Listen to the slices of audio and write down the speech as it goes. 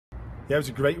Yeah, it was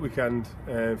a great weekend.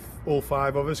 All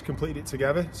 5 of us completed it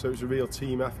together, so it was a real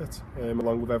team effort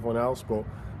along with everyone else. But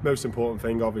most important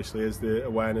thing, obviously, is the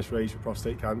awareness raised for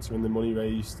prostate cancer and the money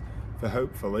raised for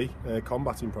hopefully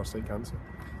combating prostate cancer.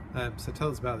 So tell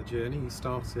us about the journey. You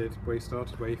started, where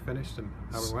you finished, and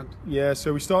how it went. Yeah,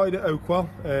 so we started at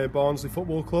Oakwell, Barnsley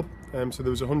Football Club. So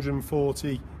there was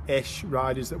 140-ish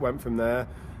riders that went from there.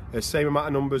 Same amount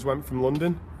of numbers went from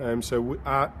London. So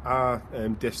our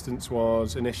distance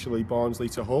was initially Barnsley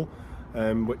to Hull,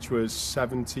 which was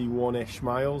 71-ish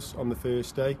miles on the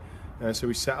first day. So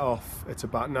we set off at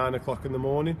about 9 o'clock in the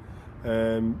morning.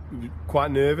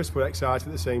 Quite nervous but excited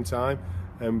at the same time.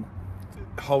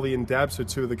 Holly and Deb, so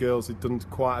 2 of the girls, had done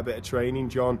quite a bit of training.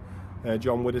 John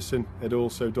Widdowson had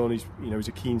also done. He's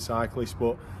a keen cyclist,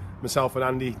 but myself and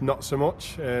Andy not so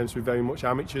much. So we're very much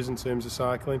amateurs in terms of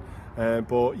cycling.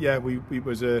 But yeah, it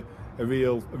was a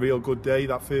real good day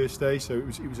that first day. So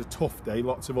it was a tough day,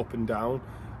 lots of up and down,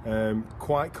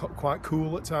 quite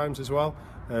cool at times as well.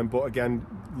 But again,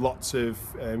 lots of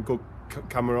good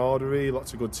camaraderie,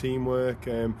 lots of good teamwork.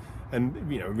 And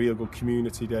a real good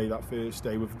community day that first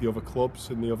day with the other clubs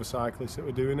and the other cyclists that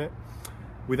were doing it.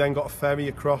 We then got a ferry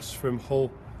across from Hull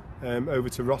over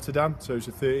to Rotterdam, so it was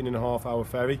a 13.5-hour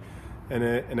ferry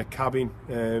in a cabin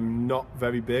not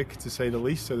very big, to say the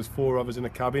least. So there's 4 of us in a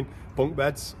cabin, bunk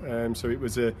beds. So it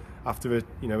was after a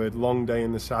long day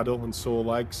in the saddle and sore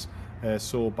legs,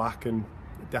 sore back, and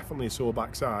definitely a sore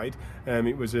backside.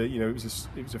 It was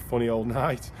a funny old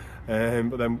night.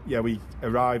 But then we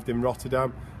arrived in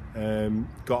Rotterdam.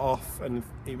 Got off, and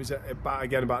it was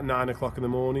about 9 o'clock in the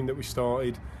morning that we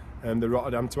started the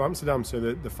Rotterdam to Amsterdam, so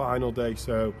the final day.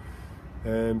 So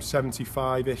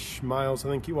 75-ish miles I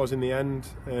think it was in the end.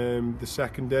 The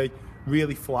second day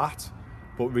really flat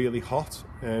but really hot,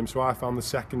 so I found the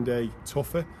second day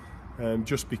tougher,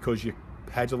 just because you're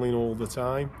pedalling all the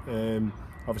time.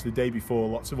 Obviously the day before,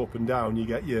 lots of up and down, you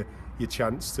get your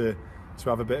chance to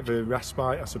have a bit of a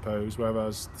respite, I suppose,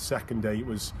 whereas the second day it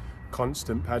was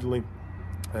constant pedalling.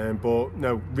 But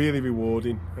no, really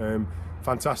rewarding.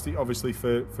 Fantastic, obviously,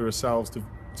 for ourselves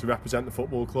to represent the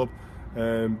football club.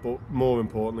 But more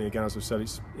importantly, again, as I've said,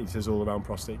 it is all around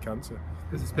prostate cancer.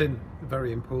 Because it's been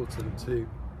very important to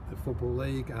the Football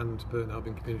League and Burton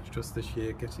Albion Community Trust this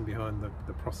year, getting behind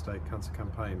the prostate cancer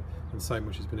campaign, and so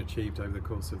much has been achieved over the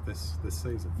course of this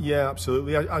season. Yeah,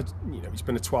 absolutely. It's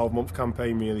been a 12-month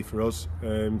campaign really for us.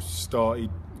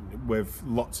 Started with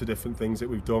lots of different things that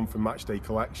we've done, from match day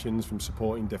collections, from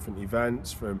supporting different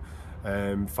events, from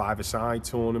 5-a-side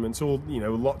tournaments, all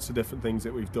lots of different things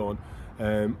that we've done.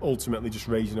 Ultimately just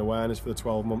raising awareness for the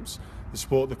 12 months. The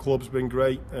support of the club's been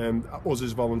great. Us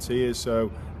as volunteers,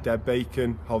 so Deb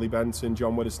Bacon, Holly Benton,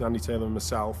 John Widdowson, Andy Taylor and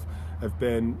myself have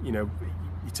been,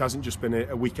 it hasn't just been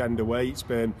a weekend away, it's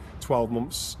been 12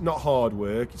 months, not hard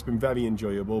work, it's been very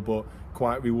enjoyable but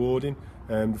quite rewarding.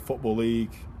 The Football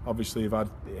League obviously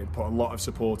have put a lot of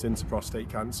support into prostate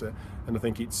cancer, and I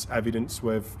think it's evidenced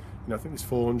with, I think it's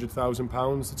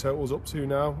 £400,000 the total's up to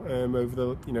now, over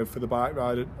the for the bike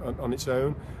ride on its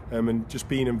own, and just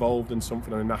being involved in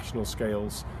something on a national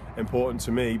scale's important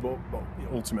to me, but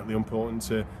ultimately important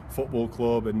to football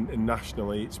club, and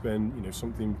nationally it's been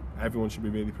something everyone should be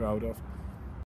really proud of.